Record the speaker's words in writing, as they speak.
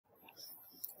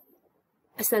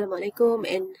Assalamualaikum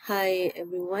and hi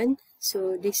everyone.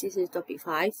 So this is the topic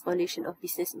 5, Foundation of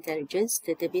Business Intelligence,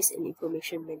 Database and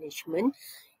Information Management.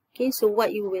 Okay, so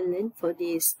what you will learn for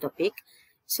this topic.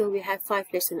 So we have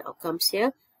 5 lesson outcomes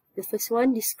here. The first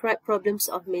one, describe problems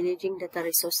of managing data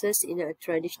resources in a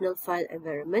traditional file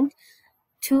environment.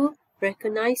 2,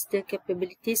 recognize the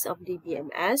capabilities of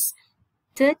DBMS.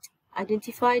 Third,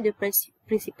 identify the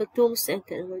principal tools and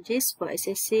technologies for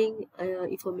accessing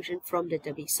information from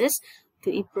databases to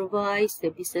improvise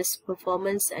the business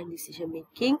performance and decision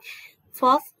making.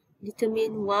 Fourth,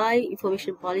 determine why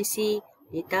information policy,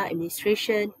 data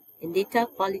administration, and data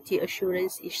quality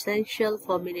assurance is essential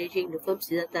for managing the firm's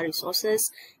data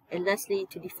resources. And lastly,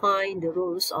 to define the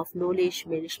roles of knowledge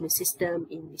management system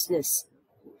in business.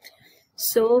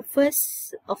 So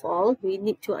first of all, we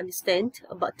need to understand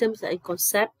about terms and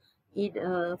concept in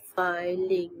a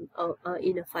filing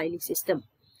system.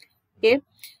 Okay,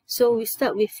 so we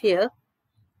start with here.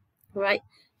 Right,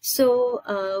 so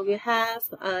we have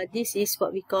this is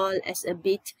what we call as a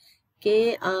bit.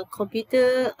 Okay,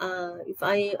 computer, if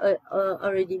I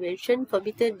already mentioned,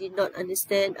 computer did not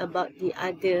understand about the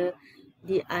other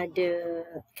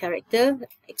character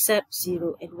except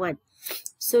 0 and 1.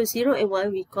 So 0 and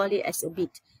 1 we call it as a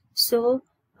bit. So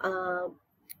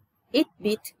 8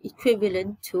 bit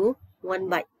equivalent to 1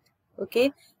 byte.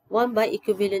 Okay, 1 byte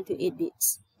equivalent to 8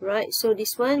 bits. Right, so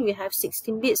this one we have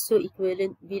 16 bits, so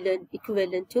equivalent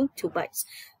to 2 bytes.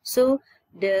 So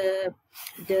the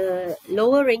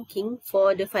lower ranking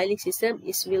for the filing system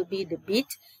will be the bit.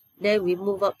 Then we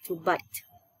move up to byte.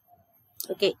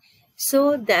 Okay,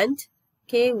 so then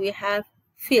we have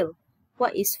field.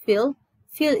 What is field?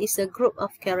 Field is a group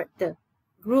of character.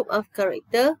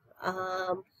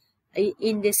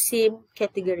 In the same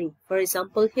category. For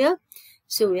example here,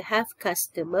 so we have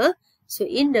customer. So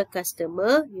in the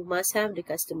customer, you must have the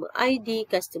customer ID,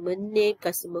 customer name,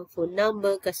 customer phone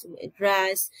number, customer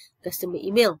address, customer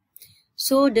email.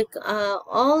 So the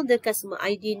all the customer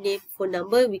ID, name, phone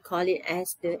number, we call it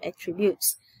as the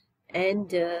attributes. And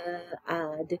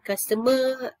the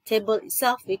customer table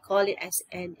itself, we call it as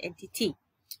an entity.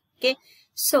 Okay,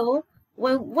 so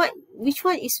which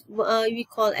one is we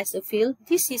call as a field?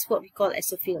 This is what we call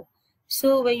as a field.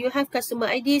 So when you have customer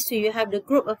ID, so you have the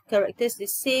group of characters, the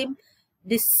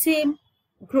same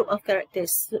group of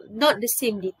characters, not the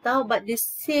same data, but the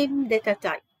same data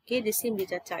type. Okay, the same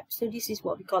data type. So this is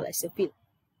what we call as a field.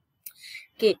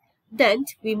 Okay, then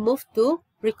we move to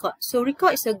record. So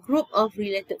record is a group of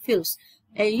related fields,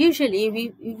 and usually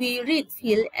we read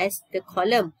field as the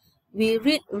column. We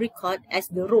read record as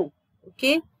the row.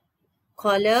 Okay,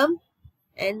 column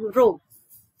and row,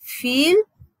 field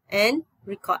and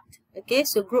record. Okay,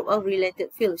 so group of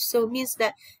related fields. So means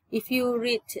that if you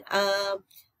read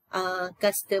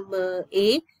customer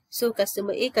A, so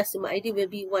customer A, customer ID will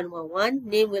be 111,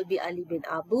 name will be Ali bin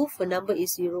Abu, phone number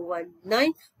is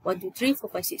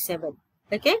 019-123-4567.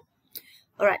 Okay,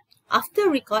 alright. After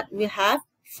record, we have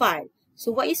file.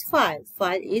 So what is file?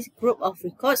 File is group of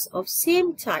records of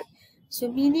same type.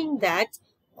 So meaning that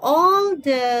all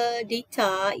the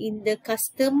data in the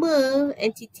customer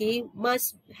entity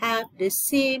must have the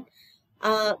same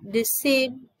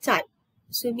type.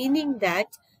 So meaning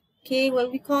that, okay,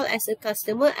 when we call as a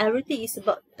customer, everything is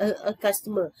about a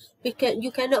customer.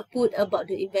 You cannot put about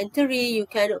the inventory, you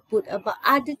cannot put about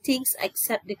other things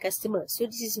except the customer. So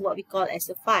this is what we call as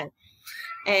a file.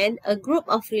 And a group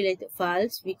of related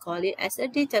files, we call it as a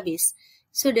database.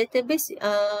 So database,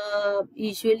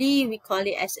 usually we call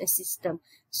it as a system.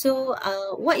 So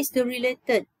what is the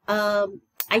related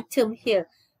item here?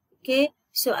 Okay,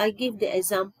 so I give the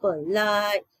example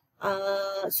like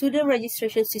student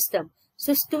registration system.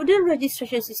 So student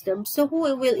registration system, so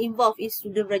who will involve in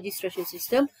student registration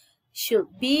system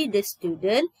should be the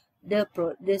student, the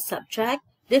subject,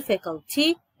 the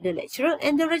faculty, the lecturer,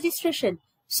 and the registration.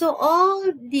 So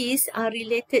all these are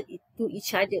related to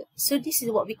each other. So this is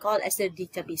what we call as a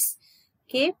database.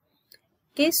 Okay.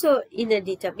 Okay, so in a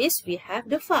database, we have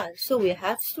the file. So we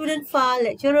have student file,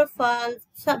 lecturer file,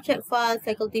 subject file,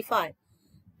 faculty file.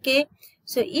 Okay,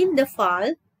 so in the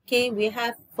file, okay, we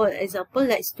have, for example,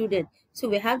 like student. So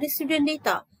we have the student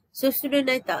data. So student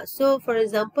data. So for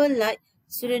example, like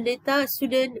student data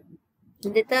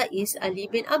is Ali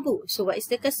bin Abu. So what is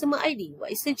the customer ID?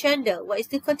 What is the gender? What is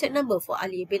the contact number for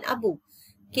Ali bin Abu?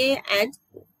 Okay, and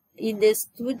in the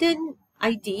student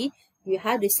ID, you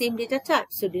have the same data type.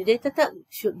 So the data type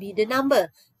should be the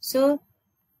number. So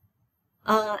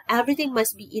everything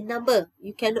must be in number.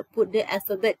 You cannot put the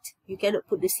alphabet. You cannot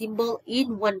put the symbol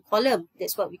in one column.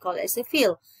 That's what we call as a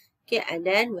field. Okay, and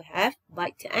then we have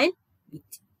byte and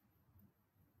bit.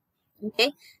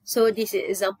 Okay, so this is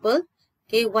example.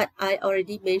 Okay, what I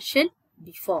already mentioned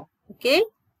before. Okay,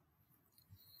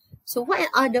 so what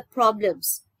are the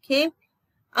problems? Okay,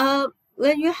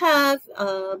 when you have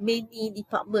many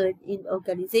departments in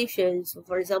organizations, so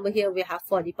for example, here we have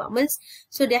 4 departments,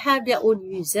 so they have their own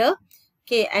user,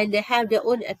 okay, and they have their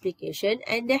own application,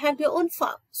 and they have their own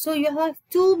file. So you have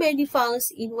too many files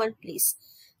in one place.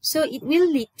 So it will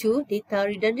lead to data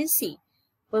redundancy.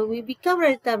 When we become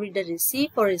data redundancy,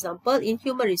 for example, in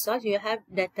human resource, you have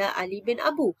data Ali bin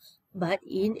Abu, but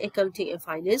in accounting and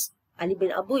finance, Ali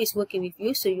bin Abu is working with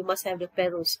you, so you must have the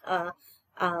payrolls,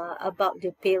 about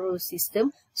the payroll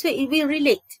system, so it will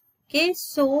relate. Okay,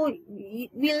 so it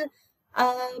will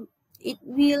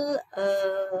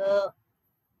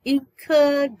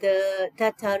incur the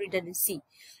data redundancy,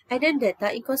 and then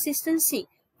data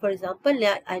inconsistency. For example,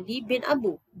 like Ali bin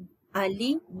Abu,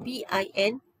 Ali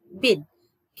bin bin.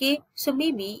 Okay, so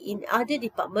maybe in other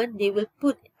department they will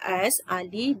put as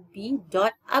Ali bin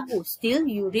Abu, still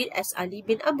you read as Ali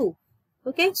bin Abu.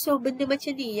 Okay, so benda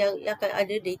macam ni yang akan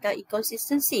ada data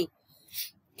inconsistency.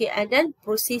 Okay, and then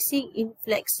processing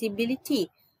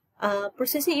inflexibility.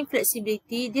 Processing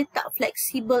inflexibility, dia tak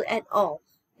flexible at all.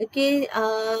 Okay,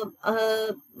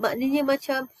 maknanya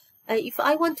macam if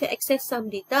I want to access some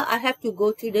data, I have to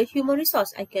go to the human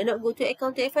resource. I cannot go to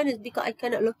accounting and finance because I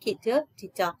cannot locate the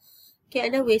data. Okay,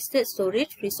 and then wasted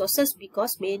storage resources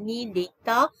because many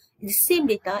data, the same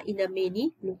data in a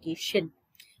many location.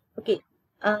 Okay.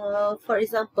 For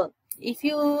example, if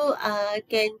you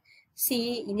can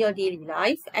see in your daily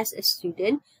life as a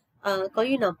student, kalau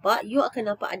you nampak, you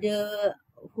akan nampak ada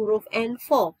huruf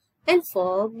N4.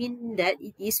 N4 mean that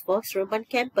it is for Seremban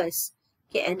campus.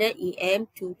 Okay, and then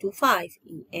EM225,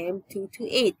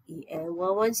 EM228,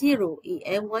 EM110,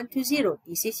 EM120.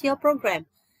 This is your program.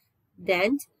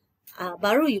 Then,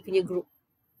 baru you punya group.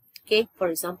 Okay, for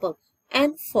example,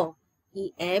 N4,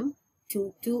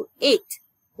 EM228,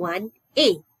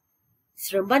 1A.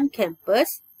 Seremban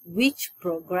campus, which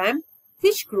program,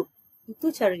 which group.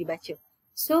 Itu cara dibaca.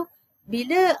 So,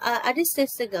 bila ada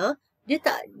setengah, dia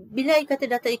tak, bila kata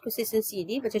data inconsistency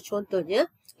ni, macam contohnya,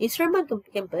 in Seremban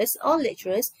campus, all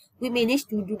lecturers, we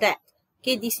manage to do that.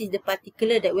 Okay, this is the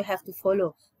particular that we have to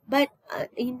follow. But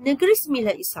in Negeri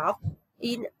Sembilan itself,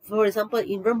 for example,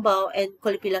 in Rembau and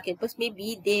Kuala Pilah campus,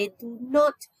 maybe they do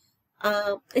not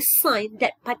assign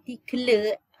that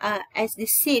particular as the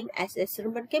same as a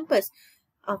Seremban campus.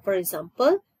 For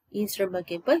example, in Seremban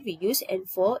campus, we use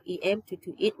N4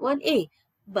 EM2281A.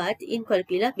 But in Kuala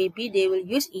Pilah, maybe they will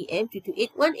use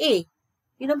EM2281A.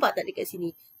 You nampak tak dekat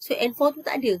sini? So, N4 tu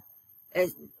tak ada.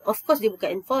 Of course, dia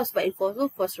bukan N4 sebab N4 tu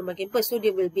for Seremban campus. So,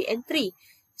 dia will be N3.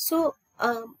 So,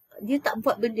 dia tak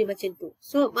buat benda macam tu.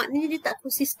 So, maknanya dia tak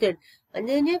consistent.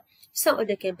 Maknanya, some of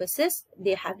the campuses,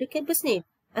 they have the campus name.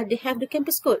 They have the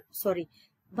campus code. Sorry.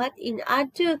 But in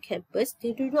other campus,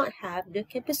 they do not have the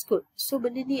campus code. So,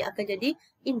 benda ni akan jadi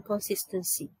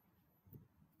inconsistency.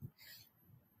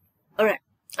 Alright.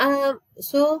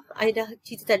 So, I dah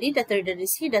cerita tadi, data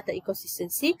redundancy, data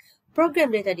inconsistency,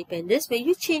 program data dependence. When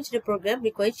you change the program,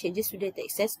 require changes to data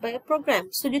access by a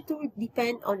program. So, they do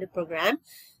depend on the program.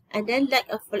 And then lack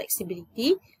of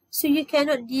flexibility. So, you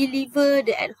cannot deliver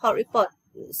the ad hoc report.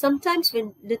 Sometimes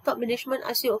when the top management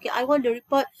asks you, okay, I want the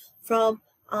report from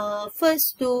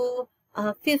 1st to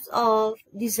 5th of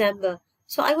December.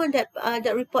 So I want that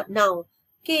report now.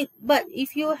 Okay, but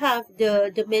if you have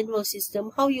the manual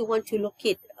system, how you want to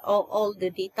locate all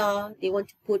the data they want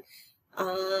to put,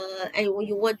 and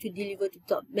you want to deliver to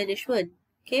top management.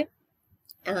 Okay,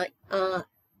 ad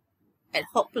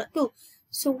hoc pula tu.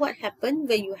 So what happen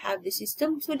when you have the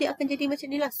system? So dia akan jadi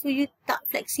macam ni lah. So you tak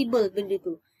flexible benda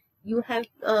tu. You have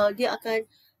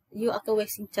you akan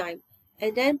wasting time.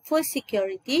 And then for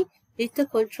security, data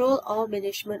control or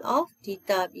management of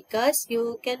data, because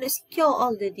you cannot secure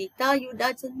all the data. You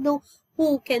doesn't know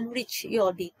who can reach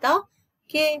your data.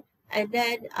 Okay, and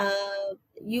then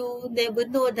you never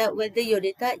know that whether your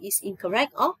data is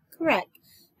incorrect or correct.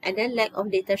 And then lack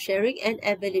of data sharing and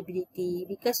availability,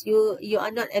 because you are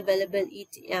not available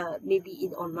maybe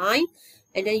in online,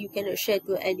 and then you cannot share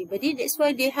to anybody. That's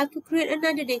why they have to create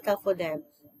another data for them.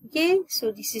 Okay, so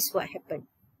this is what happened.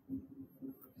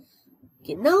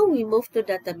 Okay, now we move to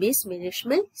database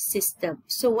management system.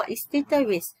 So what is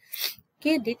database?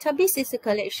 Okay, database is a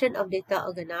collection of data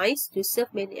organized to serve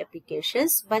many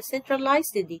applications by centralize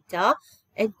the data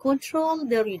and control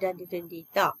the redundant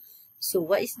data. So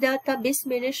what is database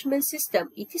management system?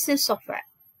 It is a software.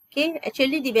 Okay,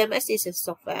 actually DBMS is a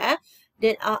software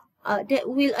that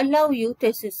will allow you to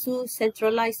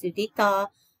centralize the data,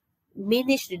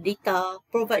 manage the data,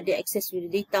 provide the access to the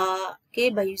data, okay,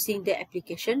 by using the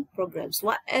application programs,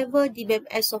 whatever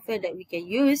DBMS software that we can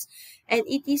use. And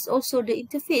it is also the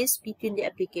interface between the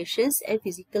applications and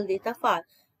physical data file.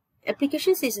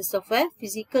 Applications is a software,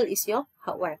 physical is your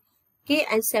hardware. Okay,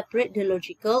 and separate the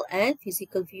logical and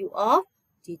physical view of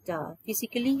data.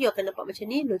 Physically, you akan dapat macam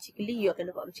ni. Logically, you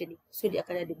akan dapat macam ni. So, dia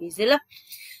akan ada beza lah.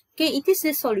 Okay, it is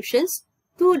the solutions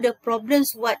to the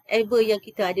problems whatever yang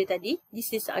kita ada tadi. This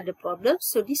is the problems.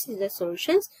 So, this is the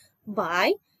solutions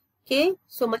by, okay,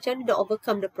 so macam mana to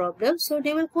overcome the problem. So,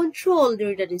 they will control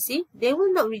the redundancy. They will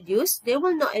not reduce. They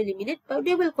will not eliminate, but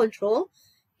they will control.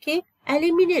 Okay,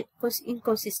 eliminate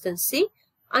inconsistency,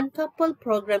 uncouple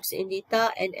programs and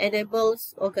data, and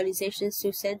enables organizations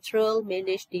to central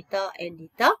manage data and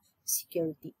data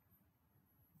security.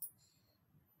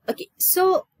 Okay,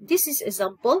 so this is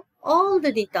example. All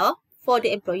the data for the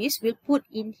employees will put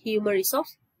in human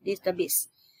resource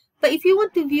database. But if you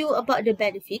want to view about the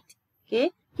benefit,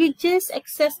 okay, you just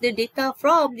access the data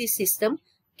from this system,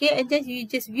 okay, and then you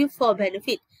just view for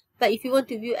benefit. But if you want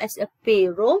to view as a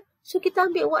payroll, so kita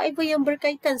ambil whatever yang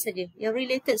berkaitan saja, yang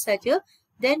related saja,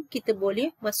 then kita boleh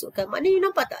masukkan. Maknanya you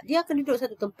nampak tak? Dia akan duduk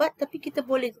satu tempat, tapi kita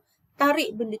boleh tarik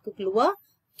benda tu keluar,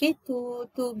 okay, to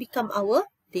become our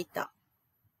data.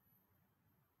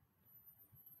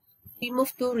 We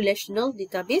move to relational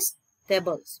database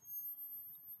tables.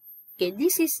 Okay,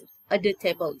 this is the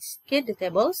tables. Okay, the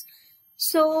tables.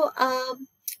 So,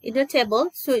 in the table,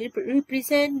 so it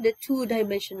represent the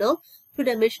two-dimensional.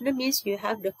 Two-dimensional means you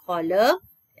have the column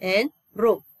and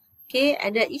row. Okay,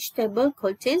 and then each table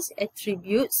contains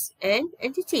attributes and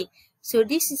entity. So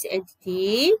this is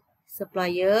entity,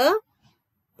 supplier,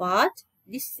 part,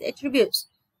 this is attributes.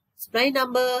 Supplier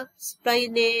number, supplier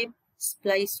name,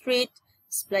 supplier street,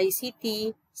 supplier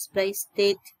city, supplier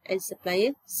state, and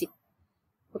supplier zip.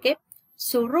 Okay,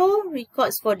 so row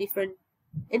records for different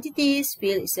entities,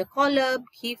 field is a column,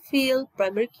 key field,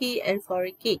 primary key, and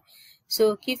foreign key.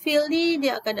 So key field ni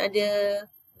dia akan ada,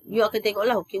 you akan tengok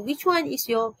lah, okay, which one is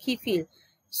your key field.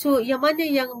 So, yang mana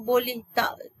yang boleh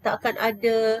tak akan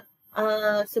ada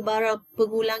sebarang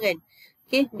pengulangan.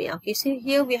 Okay, so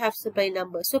here we have supply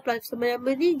number. So, supply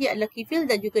number ni dia adalah key field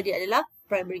dan juga dia adalah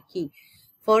primary key.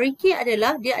 Foreign key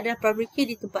adalah, dia adalah primary key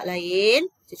di tempat lain.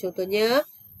 Contohnya,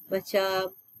 macam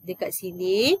dekat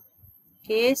sini.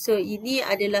 Okay, so ini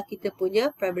adalah kita punya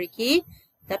primary key.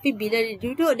 Tapi bila dia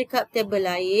duduk dekat table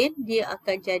lain, dia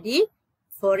akan jadi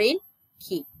foreign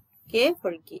key. Okay,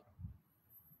 foreign key.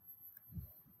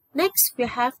 Next, we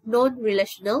have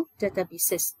non-relational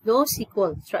databases.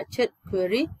 NoSQL, structured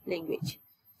query language.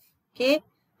 Okay,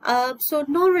 so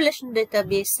non-relational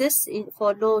databases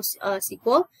for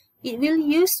NoSQL, it will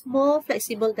use more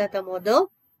flexible data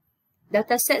model.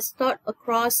 Datasets stored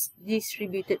across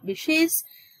distributed machines,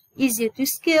 easier to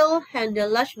scale,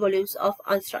 handle large volumes of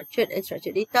unstructured and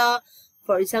structured data.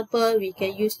 For example, we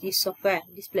can use this software,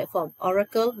 this platform,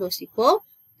 Oracle NoSQL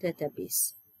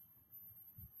database.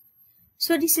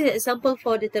 So this is an example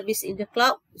for database in the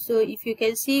cloud. So if you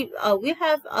can see, we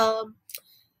have,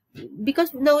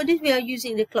 because nowadays we are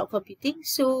using the cloud computing,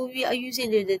 so we are using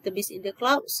the database in the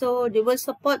cloud. So they will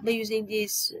support by using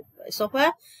this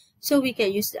software. So we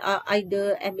can use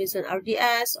either Amazon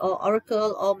RDS or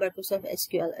Oracle or Microsoft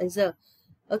SQL Azure.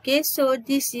 Okay, so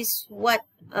this is what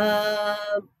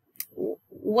are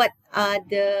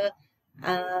the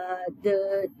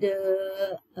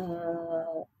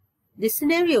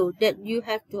scenario that you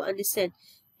have to understand.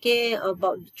 Okay,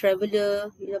 about the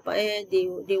traveler,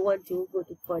 they want to go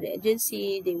for the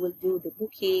agency, they will do the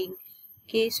booking.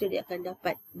 Okay, so dia akan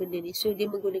dapat benda ni. So dia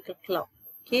menggunakan cloud.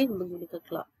 Okay, menggunakan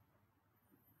cloud.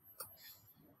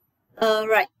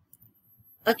 Right.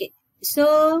 Okay.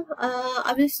 So,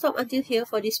 I will stop until here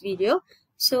for this video.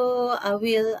 So, I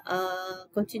will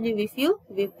continue with you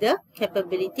with the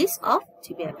capabilities of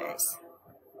DBMS.